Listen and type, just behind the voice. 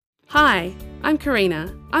Hi, I'm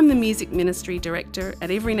Karina. I'm the Music Ministry Director at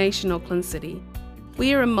Every Nation Auckland City.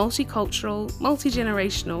 We are a multicultural,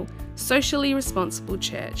 multi-generational, socially responsible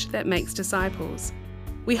church that makes disciples.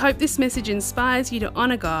 We hope this message inspires you to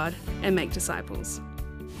honour God and make disciples.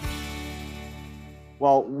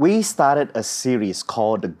 Well, we started a series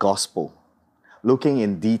called The Gospel, looking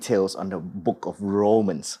in details on the book of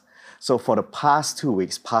Romans. So for the past 2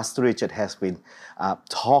 weeks, Pastor Richard has been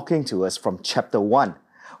talking to us from chapter 1.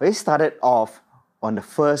 We started off on the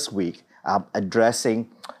first week addressing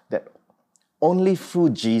that only through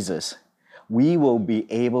Jesus we will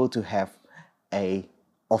be able to have an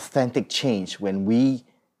authentic change when we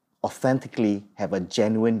authentically have a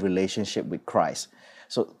genuine relationship with Christ.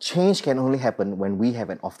 So change can only happen when we have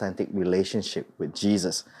an authentic relationship with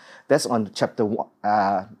Jesus. That's on chapter 1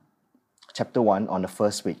 on the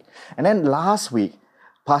first week. And then last week,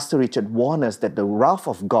 Pastor Richard warned us that the wrath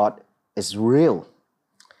of God is real.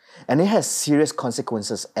 And it has serious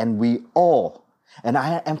consequences. And we all, and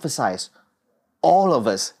I emphasize, all of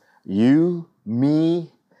us, you,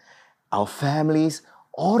 me, our families,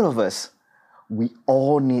 all of us, we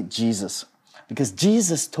all need Jesus. Because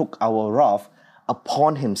Jesus took our wrath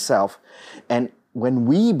upon himself. And when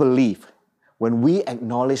we believe, when we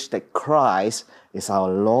acknowledge that Christ is our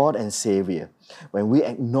Lord and Savior, when we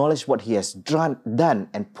acknowledge what he has done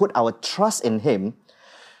and put our trust in him,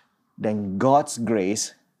 then God's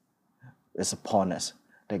grace is upon us.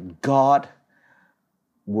 That God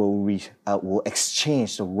will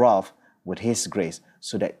exchange the wrath with his grace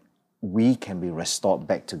so that we can be restored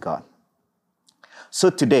back to God. So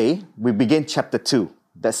today, we begin chapter 2.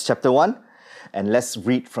 That's chapter 1. And let's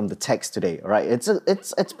read from the text today, all right?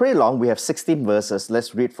 It's pretty long. We have 16 verses.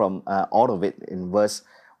 Let's read from all of it in verse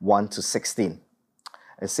 1 to 16.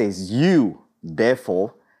 It says, "You,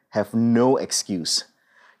 therefore, have no excuse,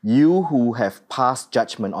 you who have passed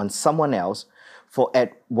judgment on someone else, for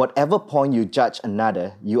at whatever point you judge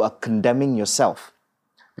another, you are condemning yourself.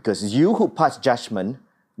 Because you who pass judgment,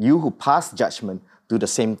 do the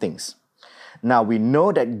same things. Now we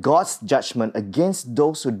know that God's judgment against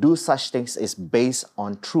those who do such things is based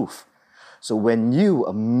on truth. So when you,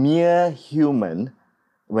 a mere human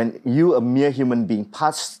being,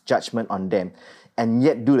 pass judgment on them and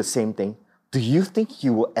yet do the same thing, do you think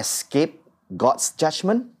you will escape God's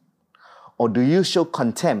judgment? Or do you show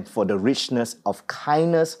contempt for the richness of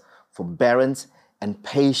kindness, forbearance, and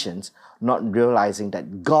patience, not realizing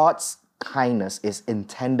that God's kindness is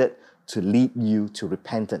intended to lead you to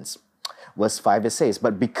repentance?" Verse 5, it says,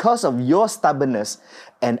 "But because of your stubbornness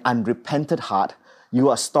and unrepented heart, you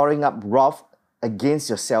are storing up wrath against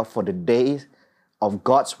yourself for the day of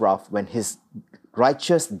God's wrath when his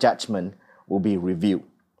righteous judgment will be revealed.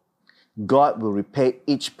 God will repay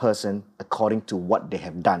each person according to what they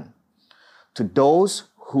have done. To those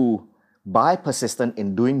who, by persistent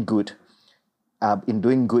in doing good,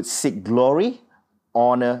 seek glory,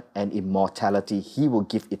 honor, and immortality, he will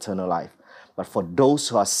give eternal life. But for those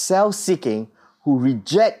who are self-seeking, who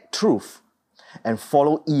reject truth and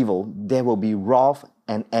follow evil, there will be wrath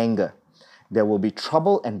and anger. There will be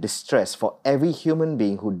trouble and distress for every human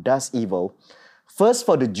being who does evil, first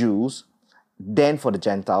for the Jews, then for the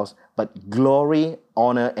Gentiles, but glory,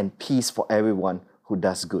 honor, and peace for everyone who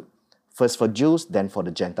does good. First for Jews, then for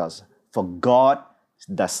the Gentiles. For God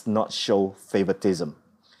does not show favoritism."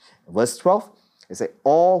 Verse 12, it says,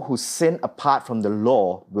 "All who sin apart from the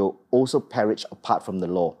law will also perish apart from the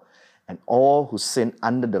law, and all who sin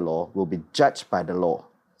under the law will be judged by the law.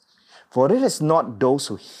 For it is not those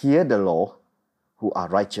who hear the law who are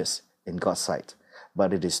righteous in God's sight,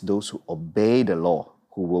 but it is those who obey the law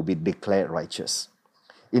who will be declared righteous.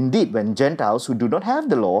 Indeed, when Gentiles who do not have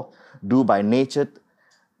the law do by nature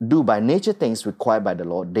things required by the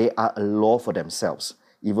law, they are a law for themselves,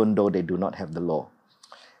 even though they do not have the law.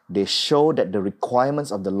 They show that the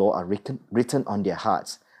requirements of the law are written on their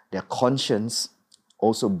hearts, their conscience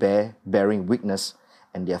also bearing witness,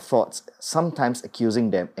 and their thoughts sometimes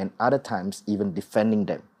accusing them and other times even defending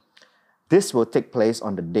them. This will take place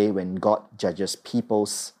on the day when God judges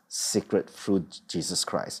people's secret through Jesus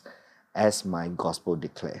Christ, as my gospel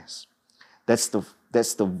declares." That's the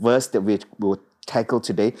verse that we will tackle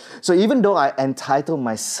today. So even though I entitled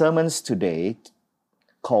my sermons today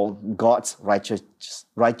called God's righteous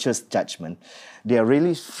judgment, there are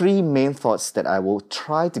really three main thoughts that I will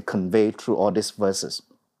try to convey through all these verses.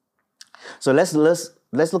 So let's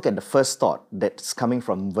look at the first thought that's coming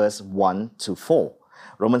from verse 1 to 4.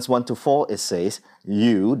 Romans 1 to 4, it says,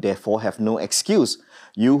 "You therefore have no excuse,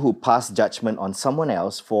 you who pass judgment on someone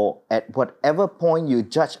else, for at whatever point you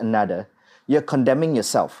judge another, you're condemning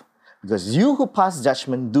yourself, because you who pass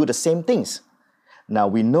judgment do the same things. Now,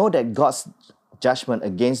 we know that God's judgment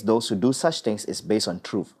against those who do such things is based on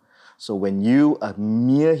truth. So when you, a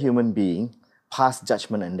mere human being, pass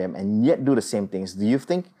judgment on them and yet do the same things, do you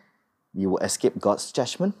think you will escape God's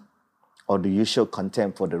judgment? Or do you show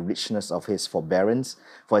contempt for the richness of His forbearance,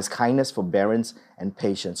 for His kindness, forbearance, and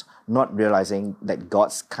patience, not realizing that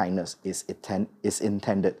God's kindness is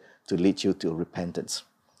intended to lead you to repentance?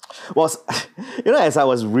 Well, as I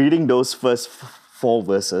was reading those first 4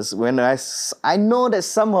 verses, when I know that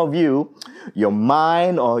some of you, your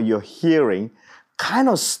mind or your hearing kind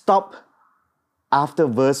of stop after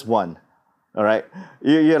verse 1, all right?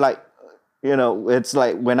 You're like, it's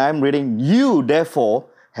like when I'm reading, you therefore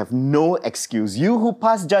have no excuse. You who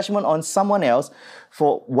pass judgment on someone else,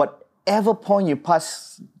 for whatever point you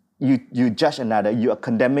pass, you judge another, you are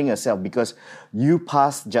condemning yourself because you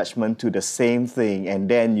pass judgment to the same thing, and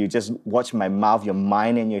then you just watch my mouth, your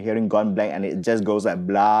mind and your hearing gone blank, and it just goes like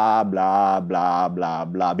blah, blah, blah, blah,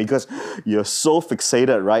 blah, because you're so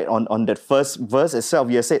fixated, right, on that first verse itself.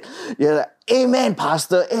 You're like, amen,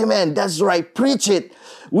 pastor, amen, that's right, preach it.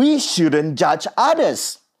 We shouldn't judge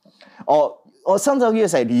others. Or some of you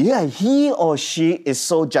say, yeah, he or she is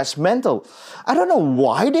so judgmental. I don't know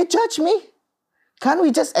why they judge me. Can't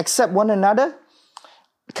we just accept one another?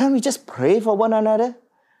 Can't we just pray for one another?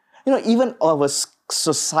 Even our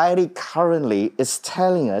society currently is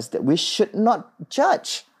telling us that we should not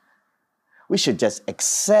judge. We should just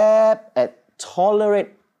accept and tolerate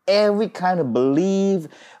every kind of belief,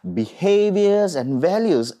 behaviors, and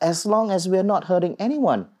values as long as we're not hurting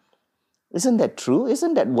anyone. Isn't that true?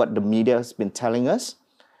 Isn't that what the media has been telling us?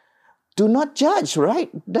 Do not judge, right?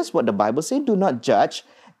 That's what the Bible says. Do not judge,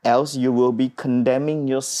 else you will be condemning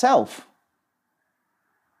yourself.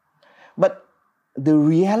 But the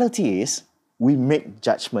reality is, we make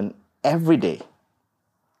judgment every day.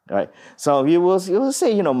 Right? So you will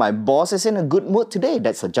say, my boss is in a good mood today.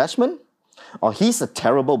 That's a judgment. Or he's a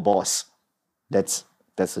terrible boss. That's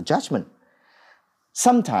a judgment.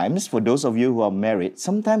 Sometimes, for those of you who are married,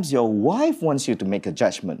 sometimes your wife wants you to make a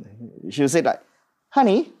judgment. She'll say like,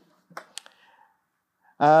 honey,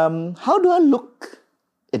 how do I look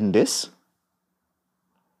in this?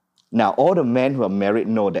 Now, all the men who are married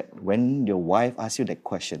know that when your wife asks you that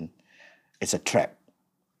question, it's a trap.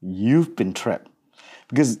 You've been trapped.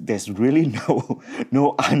 Because there's really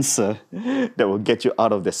no answer that will get you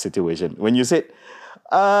out of the situation. When you said,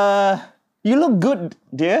 you look good,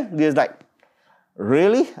 dear, there's like,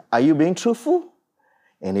 really? Are you being truthful?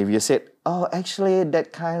 And if you said, oh, actually,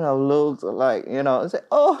 that kind of looks like, say,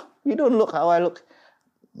 oh, you don't look how I look.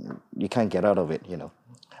 You can't get out of it,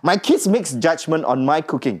 My kids make judgment on my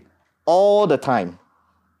cooking all the time.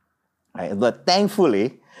 Right? But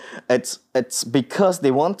thankfully, it's because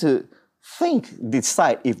they want to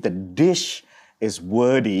decide if the dish is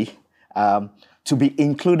worthy to be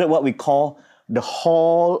included what we call the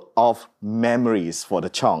hall of memories for the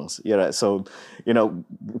Chongs. So,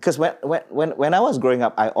 because when I was growing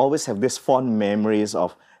up, I always have this fond memories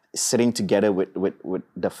of sitting together with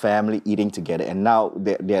the family, eating together. And now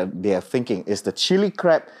they're thinking, is the chili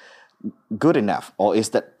crab good enough? Or is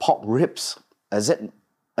that pork ribs? Is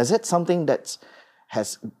it something that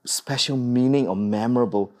has special meaning or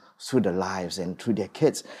memorable through their lives and through their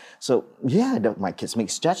kids? So yeah, my kids make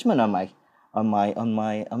judgment on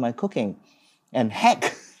my cooking. And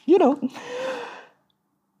heck,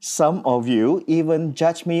 some of you even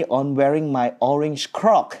judge me on wearing my orange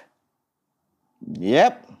croc.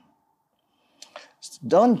 Yep.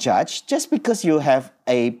 Don't judge just because you have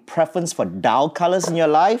a preference for dull colors in your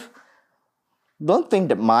life. Don't think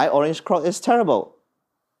that my orange croc is terrible.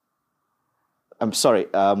 I'm sorry,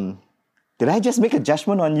 did I just make a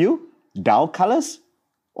judgment on you? Dull colors?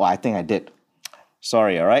 Well, I think I did.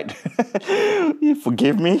 Sorry, all right? You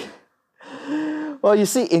forgive me? Well, you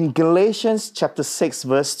see, in Galatians chapter 6,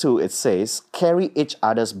 verse 2, it says, carry each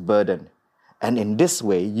other's burden, and in this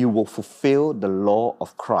way you will fulfill the law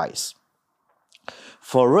of Christ.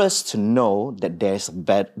 For us to know that there's a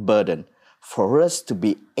bad burden, for us to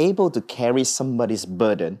be able to carry somebody's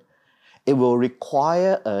burden, it will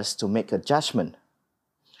require us to make a judgment.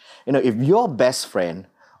 If your best friend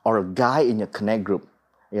or a guy in your connect group,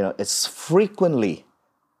 it's frequently,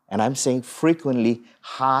 and I'm saying frequently,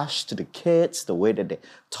 harsh to the kids, the way that they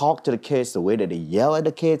talk to the kids, the way that they yell at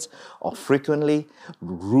the kids, or frequently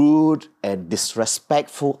rude and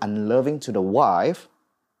disrespectful, unloving to the wife,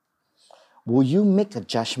 will you make a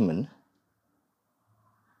judgment?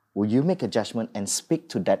 Will you make a judgment and speak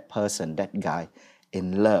to that person, that guy,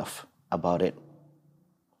 in love about it?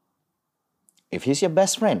 If he's your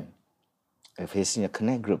best friend, if he's in your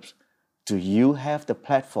connect groups, do you have the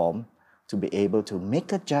platform to be able to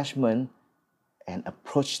make a judgment and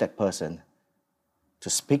approach that person to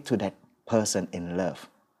speak to that person in love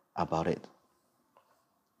about it?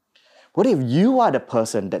 What if you are the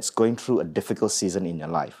person that's going through a difficult season in your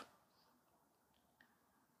life?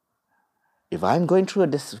 If I'm going through a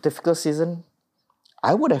difficult season,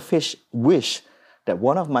 I would have wished that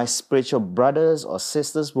one of my spiritual brothers or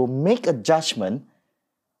sisters will make a judgment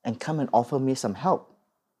and come and offer me some help.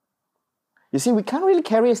 You see, we can't really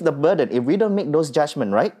carry the burden if we don't make those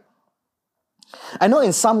judgments, right? I know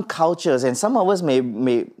in some cultures, and some of us may,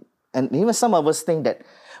 and even some of us think that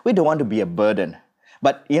we don't want to be a burden.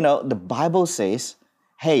 But, the Bible says,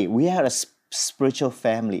 hey, we are a spiritual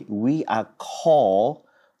family. We are called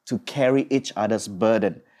to carry each other's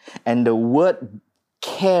burden. And the word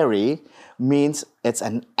carry means it's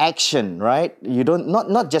an action, right? You don't,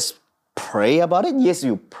 not just pray about it. Yes,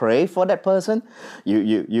 you pray for that person.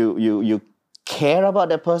 You care about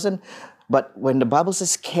that person. But when the Bible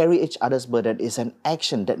says carry each other's burden, it's an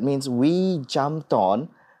action. That means we jumped on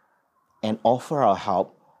and offer our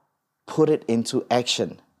help, put it into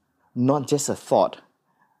action, not just a thought.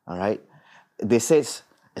 All right? They say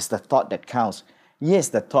it's the thought that counts. Yes,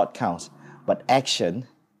 the thought counts, but action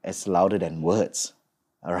is louder than words.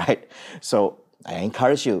 All right? So I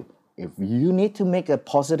encourage you, if you need to make a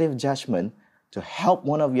positive judgment to help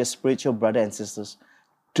one of your spiritual brothers and sisters,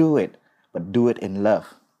 do it, but do it in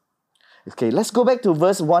love. Okay, let's go back to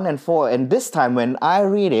verse 1 and 4. And this time when I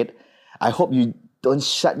read it, I hope you don't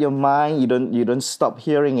shut your mind, you don't stop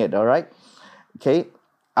hearing it, all right? Okay,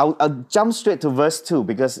 I'll jump straight to verse 2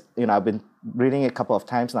 because, I've been reading it a couple of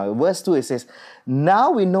times now. Verse 2, it says,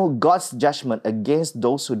 now we know God's judgment against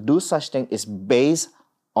those who do such things is based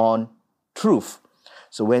on truth.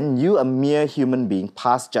 So when you, a mere human being,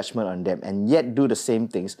 pass judgment on them and yet do the same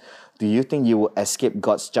things, do you think you will escape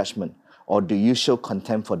God's judgment? Or do you show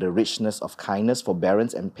contempt for the richness of kindness,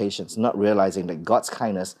 forbearance, and patience, not realizing that God's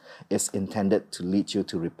kindness is intended to lead you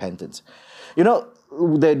to repentance? In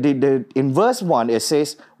verse 1, it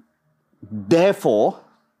says, therefore,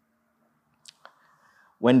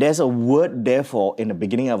 when there's a word therefore in the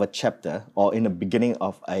beginning of a chapter or in the beginning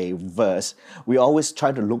of a verse, we always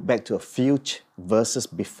try to look back to a few verses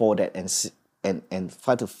before that and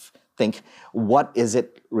try to think, what is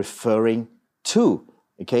it referring to?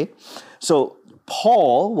 Okay, so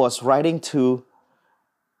Paul was writing to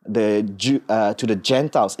the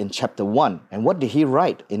Gentiles in chapter 1. And what did he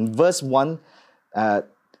write? In verse 1,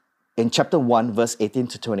 in chapter 1, verse 18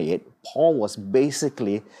 to 28, Paul was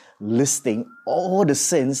basically listing all the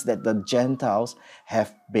sins that the Gentiles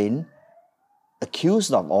have been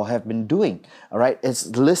accused of or have been doing. All right, it's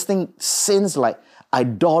listing sins like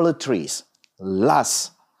idolatries,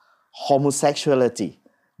 lust, homosexuality,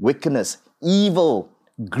 wickedness, evil,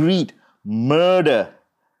 greed, murder.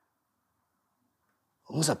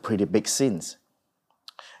 Those are pretty big sins.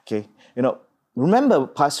 Okay, remember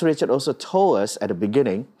Pastor Richard also told us at the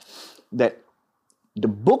beginning that the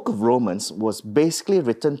book of Romans was basically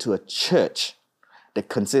written to a church that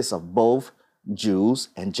consists of both Jews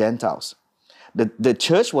and Gentiles. The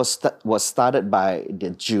church was started by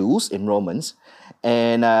the Jews in Romans,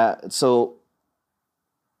 and then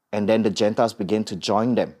the Gentiles began to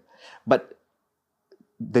join them. But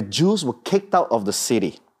the Jews were kicked out of the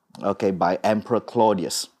city, okay, by Emperor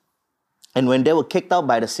Claudius. And when they were kicked out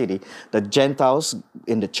by the city, the Gentiles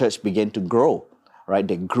in the church began to grow, right?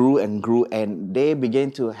 They grew, and they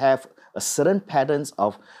began to have a certain patterns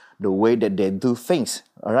of the way that they do things,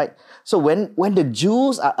 all right? So when the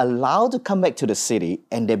Jews are allowed to come back to the city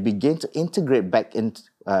and they begin to integrate back in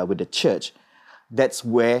with the church, that's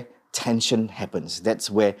where tension happens. That's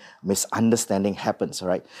where misunderstanding happens, all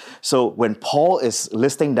right? So when Paul is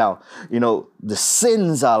listing down, the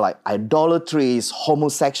sins are like idolatries,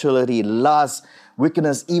 homosexuality, lust,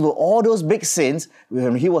 wickedness, evil, all those big sins.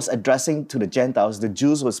 When he was addressing to the Gentiles, the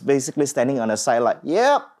Jews was basically standing on the side like,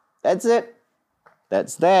 yep, that's it.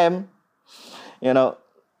 That's them.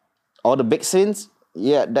 All the big sins,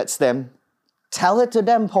 yeah, that's them. Tell it to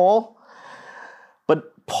them, Paul.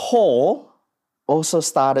 But Paul also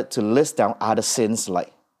started to list down other sins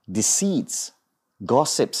like deceits,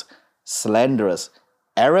 gossips, slanderous,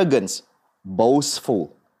 arrogance,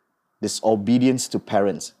 boastful, disobedience to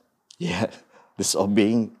parents. Yeah,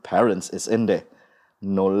 disobeying parents is in there.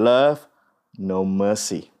 No love, no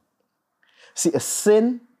mercy. See, a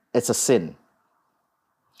sin, it's a sin.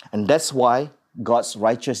 And that's why God's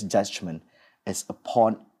righteous judgment is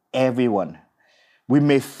upon everyone. We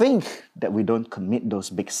may think that we don't commit those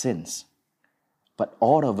big sins, but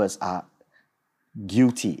all of us are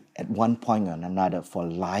guilty at one point or another for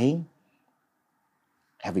lying,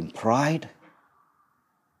 having pride,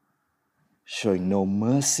 showing no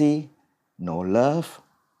mercy, no love,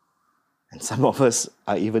 and some of us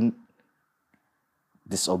are even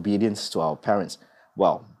disobedience to our parents.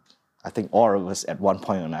 Well, I think all of us at one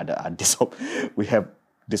point or another are we have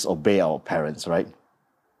disobeyed our parents, right?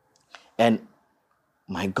 And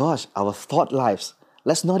my gosh, our thought lives,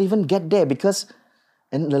 let's not even get there, because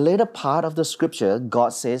in the later part of the scripture,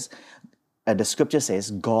 the scripture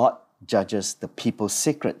says, God judges the people's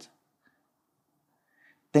secret.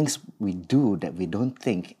 Things we do that we don't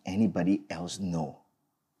think anybody else know,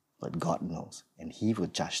 but God knows, and He will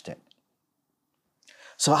judge that.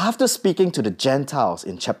 So after speaking to the Gentiles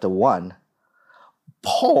in chapter 1,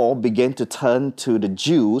 Paul began to turn to the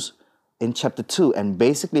Jews in chapter 2 and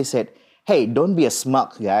basically said, hey, don't be a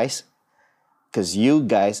smug, guys, because you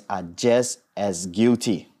guys are just as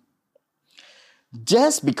guilty.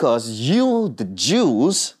 Just because you, the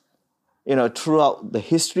Jews, throughout the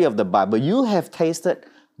history of the Bible, you have tasted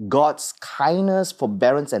God's kindness,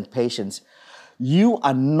 forbearance, and patience, you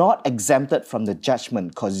are not exempted from the judgment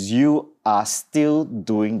because you are still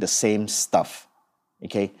doing the same stuff.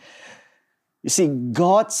 Okay? You see,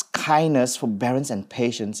 God's kindness, forbearance, and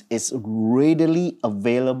patience is readily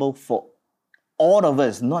available for all of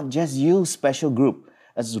us, not just you, special group.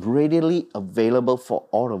 It's readily available for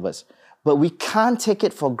all of us. But we can't take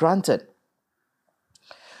it for granted.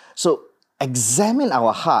 So examine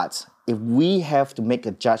our hearts if we have to make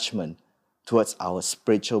a judgment towards our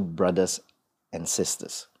spiritual brothers and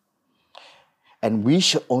sisters. And we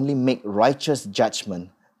should only make righteous judgment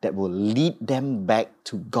that will lead them back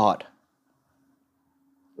to God.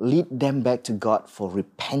 Lead them back to God for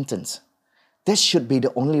repentance. This should be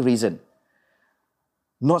the only reason.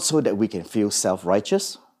 Not so that we can feel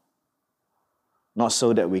self-righteous. Not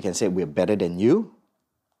so that we can say we're better than you.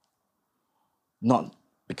 Not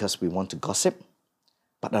because we want to gossip.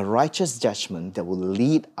 But a righteous judgment that will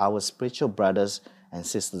lead our spiritual brothers and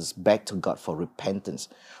sisters back to God for repentance,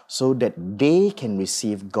 so that they can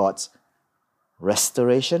receive God's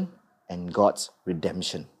restoration and God's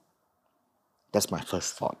redemption. That's my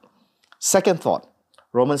first thought. Second thought,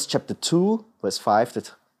 Romans chapter 2, verse 5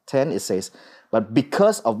 to 10, it says, but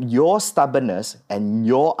because of your stubbornness and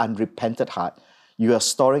your unrepented heart, you are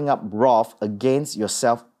storing up wrath against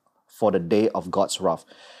yourself for the day of God's wrath,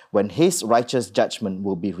 when His righteous judgment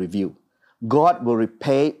will be revealed. God will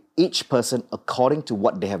repay each person according to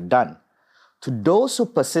what they have done. To those who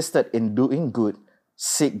persisted in doing good,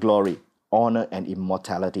 seek glory, honor, and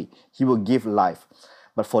immortality, He will give life.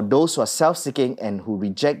 But for those who are self-seeking and who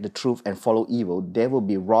reject the truth and follow evil, there will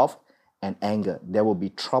be wrath and anger. There will be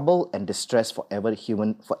trouble and distress for every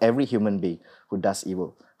human being who does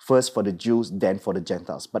evil. First for the Jews, then for the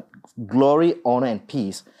Gentiles. But glory, honor, and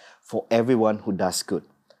peace for everyone who does good.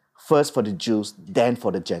 First for the Jews, then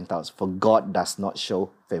for the Gentiles. For God does not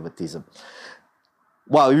show favoritism.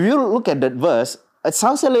 Well, if you look at that verse, it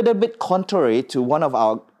sounds a little bit contrary to one of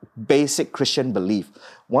our basic Christian belief.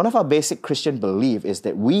 One of our basic Christian belief is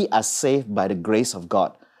that we are saved by the grace of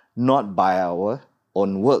God, not by our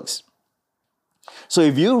own works. So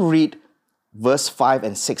if you read verse 5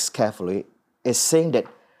 and 6 carefully, it's saying that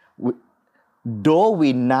though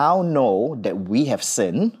we now know that we have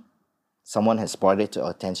sinned, someone has brought it to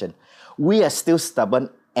our attention, we are still stubborn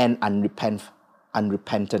and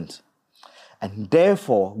unrepentant. And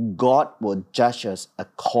therefore, God will judge us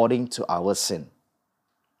according to our sin.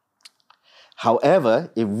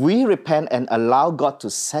 However, if we repent and allow God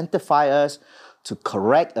to sanctify us, to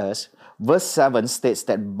correct us, verse 7 states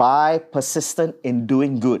that by persistent in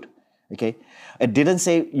doing good, okay? It didn't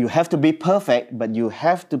say you have to be perfect, but you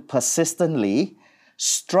have to persistently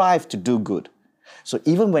strive to do good. So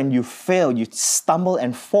even when you fail, you stumble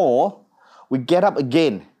and fall, we get up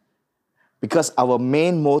again. Because our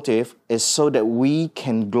main motive is so that we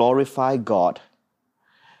can glorify God.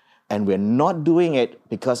 And we're not doing it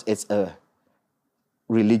because it's a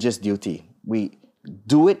religious duty. We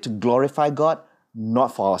do it to glorify God,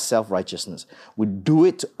 not for our self-righteousness. We do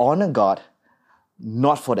it to honor God,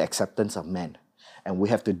 not for the acceptance of men. And we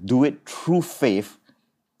have to do it through faith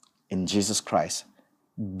in Jesus Christ.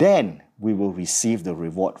 Then we will receive the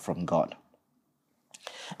reward from God.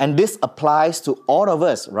 And this applies to all of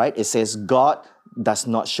us, right? It says God does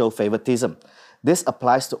not show favoritism. This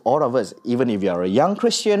applies to all of us, even if you're a young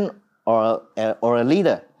Christian or a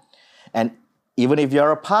leader. And even if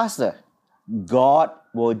you're a pastor, God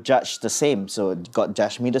will judge the same. So God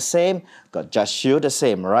judged me the same, God judged you the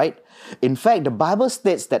same, right? In fact, the Bible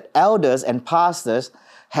states that elders and pastors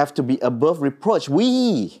have to be above reproach.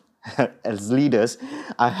 We, as leaders,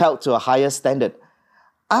 are held to a higher standard.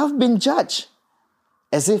 I've been judged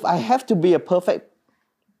as if I have to be a perfect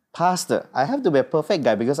pastor. I have to be a perfect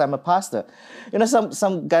guy because I'm a pastor. You know,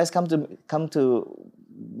 some guys come to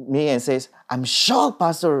me and says, I'm shocked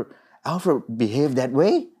Pastor Alfred behaved that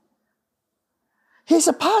way. He's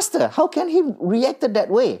a pastor. How can he reacted that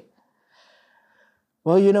way?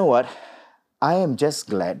 Well, you know what? I am just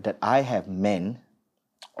glad that I have men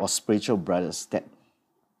or spiritual brothers that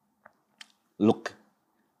look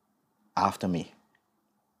after me.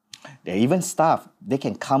 They're even staff. They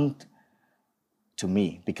can come to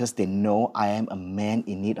me because they know I am a man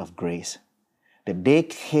in need of grace. That they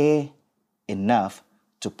care enough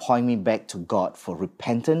to point me back to God for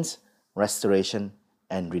repentance, restoration,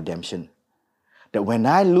 and redemption. That when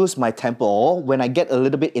I lose my temper or when I get a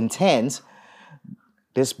little bit intense,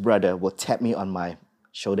 this brother will tap me on my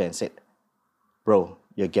shoulder and say, bro,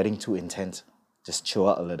 you're getting too intense. Just chill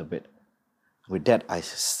out a little bit. With that, I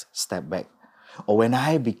step back. Or when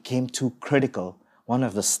I became too critical, one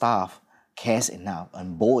of the staff cares enough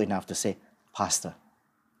and bold enough to say, Pastor,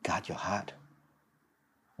 guard your heart.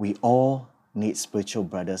 We all need spiritual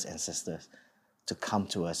brothers and sisters to come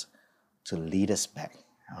to us, to lead us back.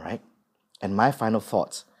 All right? And my final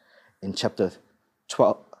thoughts in chapter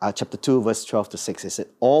 2, verse 12 to 6, is that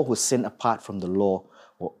all who sin apart from the law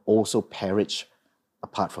will also perish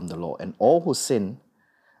apart from the law. And all who sin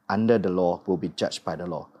under the law will be judged by the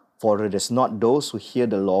law. For it is not those who hear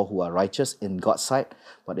the law who are righteous in God's sight,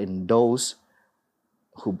 but in those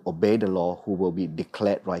who obey the law who will be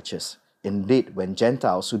declared righteous. Indeed, when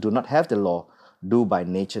Gentiles who do not have the law do by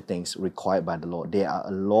nature things required by the law, they are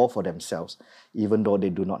a law for themselves, even though they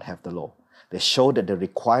do not have the law. They show that the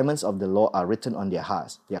requirements of the law are written on their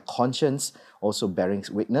hearts, their conscience also bearing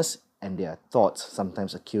witness, and their thoughts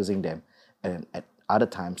sometimes accusing them, and at other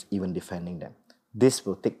times even defending them. This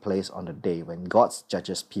will take place on the day when God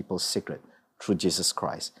judges people's secret through Jesus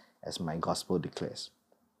Christ, as my gospel declares.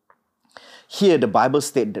 Here, the Bible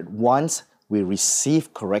states that once we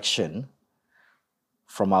receive correction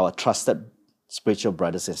from our trusted spiritual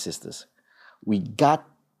brothers and sisters, we got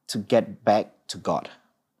to get back to God.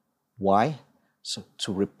 Why? So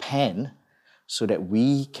to repent so that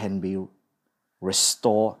we can be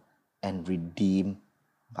restored and redeemed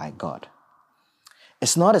by God.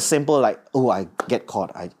 It's not as simple like, oh, I get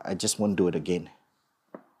caught, I just won't do it again.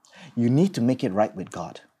 You need to make it right with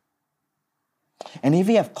God. And if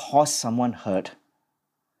you have caused someone hurt,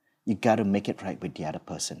 you got to make it right with the other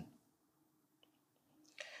person.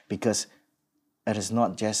 Because it is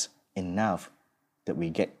not just enough that we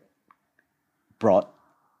get brought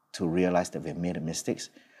to realize that we've made mistakes.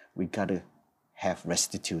 We got to have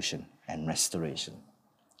restitution and restoration.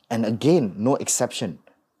 And again, no exception,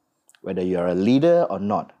 whether you're a leader or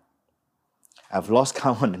not. I've lost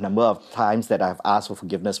count on the number of times that I've asked for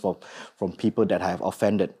forgiveness from people that I have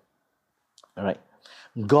offended. All right?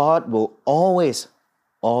 God will always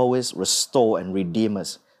restore and redeem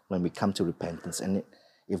us when we come to repentance. And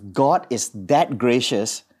if God is that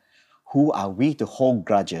gracious, who are we to hold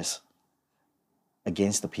grudges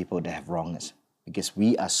against the people that have wronged us? Because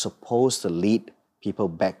we are supposed to lead people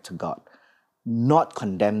back to God, not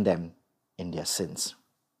condemn them in their sins.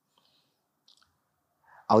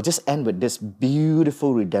 I'll just end with this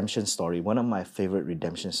beautiful redemption story, one of my favorite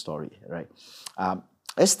redemption stories, right?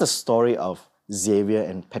 It's the story of Xavier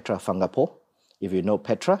and Petra Fangapo. If you know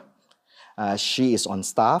Petra, she is on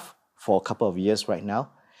staff for a couple of years right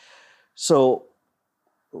now. So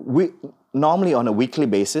we normally on a weekly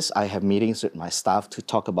basis, I have meetings with my staff to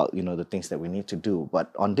talk about, the things that we need to do. But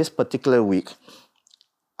on this particular week,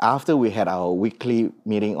 after we had our weekly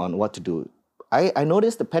meeting on what to do, I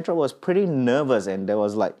noticed that Petra was pretty nervous and there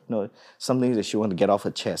was something that she wanted to get off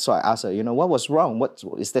her chest. So I asked her, what was wrong?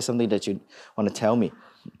 Is there something that you want to tell me?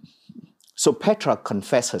 So Petra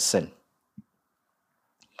confessed her sin.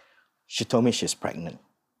 She told me she's pregnant.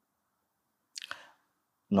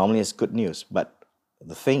 Normally it's good news, but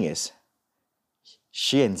the thing is,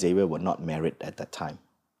 she and Xavier were not married at that time.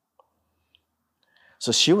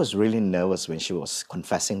 So she was really nervous when she was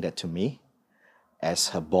confessing that to me as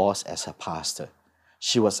her boss, as her pastor.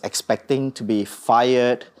 She was expecting to be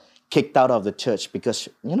fired, kicked out of the church because,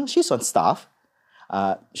 she's on staff.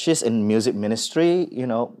 She's in music ministry,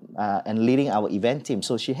 and leading our event team.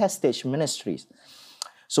 So she has stage ministries.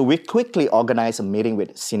 So we quickly organized a meeting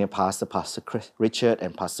with senior pastor, Pastor Richard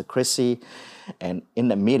and Pastor Chrissy. And in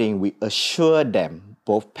the meeting, we assured them,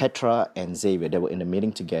 both Petra and Xavier, they were in the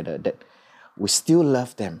meeting together, that we still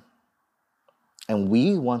love them. And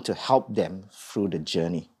we want to help them through the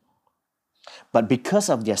journey. But because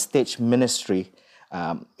of their stage ministry,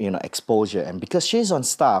 exposure, and because she's on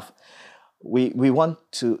staff, we want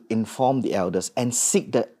to inform the elders and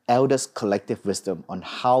seek the elders' collective wisdom on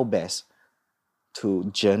how best to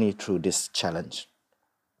journey through this challenge.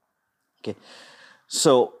 Okay,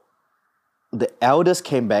 so the elders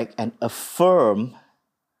came back and affirmed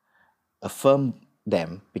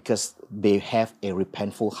them because they have a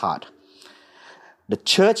repentful heart. The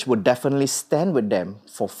church would definitely stand with them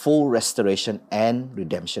for full restoration and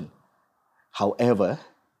redemption. However,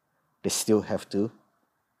 they still have to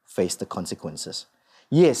face the consequences.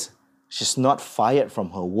 Yes, she's not fired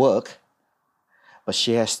from her work, but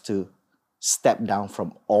she has to step down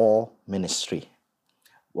from all ministry.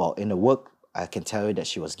 Well, in the work, I can tell you that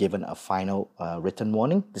she was given a final written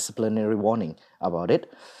warning, disciplinary warning about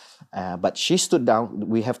it. But she stood down.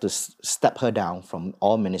 We have to step her down from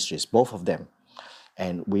all ministries, both of them.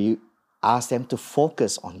 And we asked them to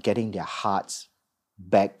focus on getting their hearts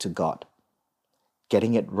back to God,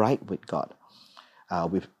 getting it right with God.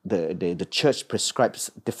 The church prescribes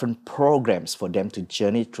different programs for them to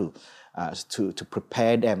journey through, to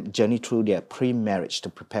prepare them, journey through their pre-marriage, to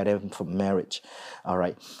prepare them for marriage. All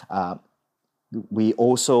right. We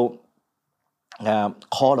also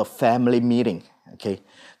call a family meeting, okay,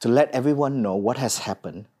 to let everyone know what has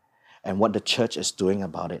happened and what the church is doing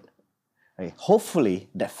about it. Right? Hopefully,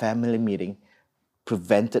 that family meeting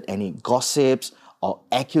prevented any gossips or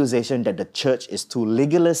accusation that the church is too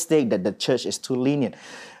legalistic, that the church is too lenient.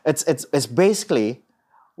 It's basically,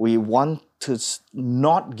 we want to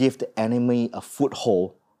not give the enemy a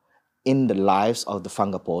foothold in the lives of the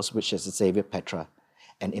Fungapos, which is Xavier, Petra,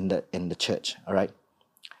 and in the church. All right.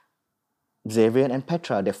 Xavier and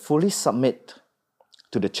Petra, they fully submit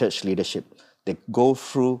to the church leadership. They go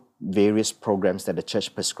through various programs that the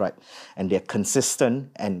church prescribed, and they're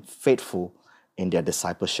consistent and faithful in their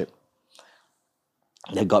discipleship.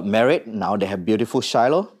 They got married, now they have beautiful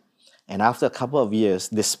Shiloh, and after a couple of years,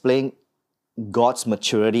 displaying God's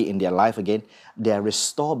maturity in their life again, they are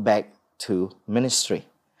restored back to ministry,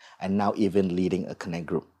 and now even leading a connect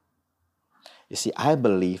group. You see, I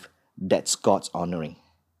believe that's God's honoring.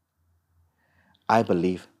 I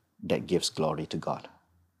believe that gives glory to God.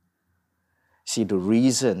 See, the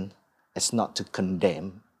reason is not to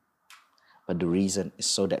condemn, but the reason is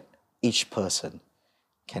so that each person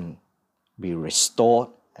can be restored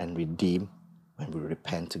and redeemed when we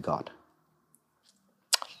repent to God.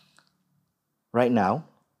 Right now,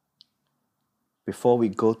 before we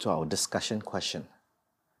go to our discussion question,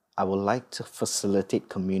 I would like to facilitate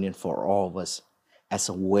communion for all of us as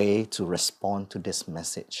a way to respond to this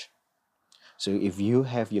message. So if you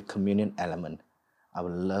have your communion element, I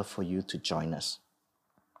would love for you to join us.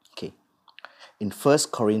 Okay. In 1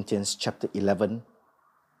 Corinthians chapter 11,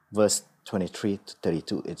 verse 23 to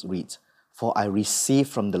 32, it reads, "For I received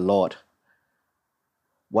from the Lord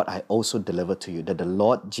what I also delivered to you, that the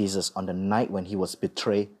Lord Jesus, on the night when he was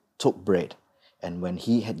betrayed, took bread, and when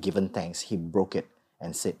he had given thanks, he broke it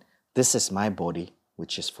and said, 'This is my body,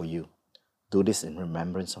 which is for you. Do this in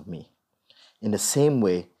remembrance of me.' In the same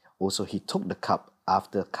way, also he took the cup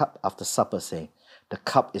after supper, saying, 'The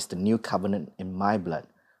cup is the new covenant in my blood.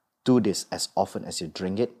 Do this as often as you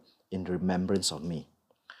drink it in remembrance of me.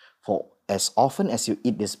 For as often as you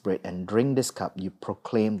eat this bread and drink this cup, you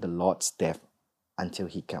proclaim the Lord's death until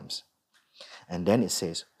he comes.' And then it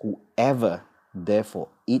says, 'Whoever therefore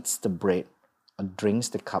eats the bread or drinks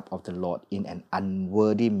the cup of the Lord in an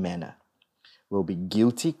unworthy manner will be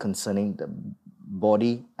guilty concerning the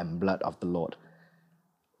body and blood of the Lord.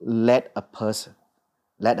 Let a person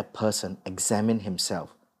examine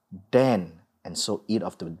himself, then and so eat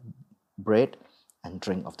of the bread and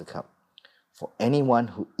drink of the cup. For anyone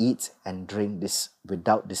who eats and drinks this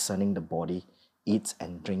without discerning the body eats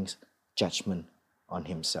and drinks judgment on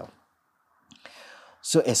himself.'"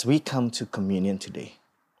 So as we come to communion today,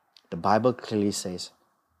 the Bible clearly says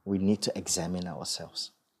we need to examine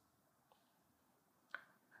ourselves.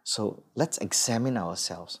 So let's examine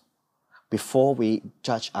ourselves. Before we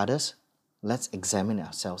judge others, let's examine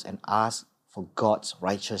ourselves and ask for God's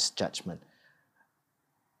righteous judgment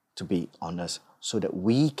to be on us so that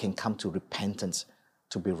we can come to repentance,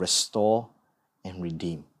 to be restored and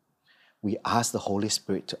redeemed. We ask the Holy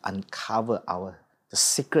Spirit to uncover the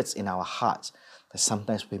secrets in our hearts that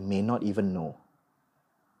sometimes we may not even know,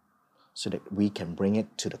 so that we can bring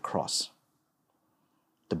it to the cross.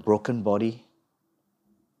 The broken body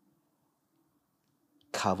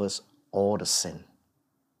covers all the sin.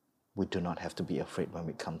 We do not have to be afraid when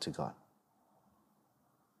we come to God.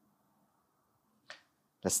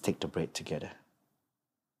 Let's take the bread together.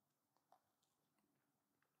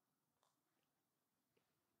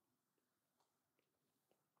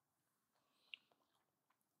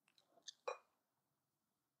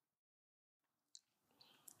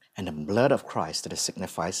 And the blood of Christ that is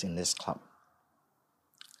signified in this cup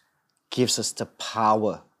gives us the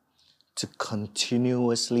power to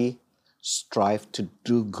continuously strive to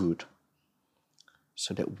do good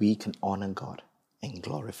so that we can honor God and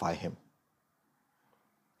glorify Him.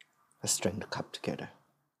 Let's drink the cup together.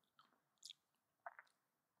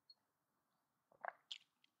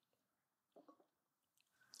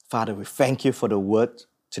 Father, we thank you for the word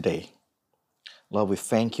today. Lord, we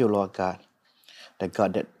thank you, Lord God,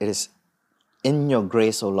 that it is in your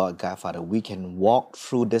grace, oh Lord God, Father, we can walk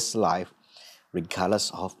through this life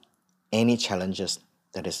regardless of any challenges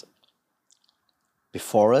that is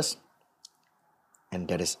before us and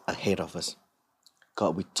that is ahead of us.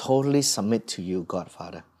 God, we totally submit to you, God,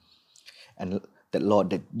 Father. And that, Lord,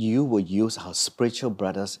 that you will use our spiritual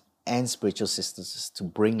brothers and spiritual sisters to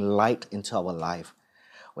bring light into our life.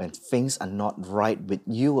 When things are not right with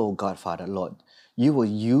you, oh God, Father, Lord, you will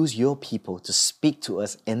use your people to speak to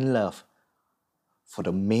us in love for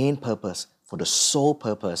the main purpose, for the sole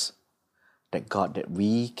purpose, that God, that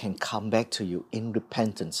we can come back to you in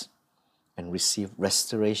repentance and receive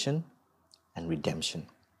restoration and redemption.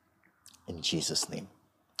 In Jesus' name,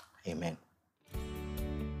 amen.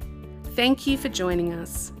 Thank you for joining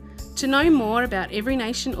us. To know more about Every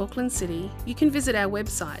Nation Auckland City, you can visit our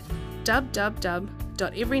website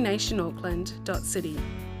www.everynationauckland.city.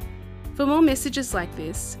 For more messages like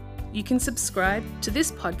this, you can subscribe to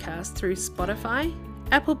this podcast through Spotify,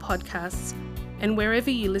 Apple Podcasts, and wherever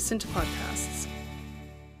you listen to podcasts.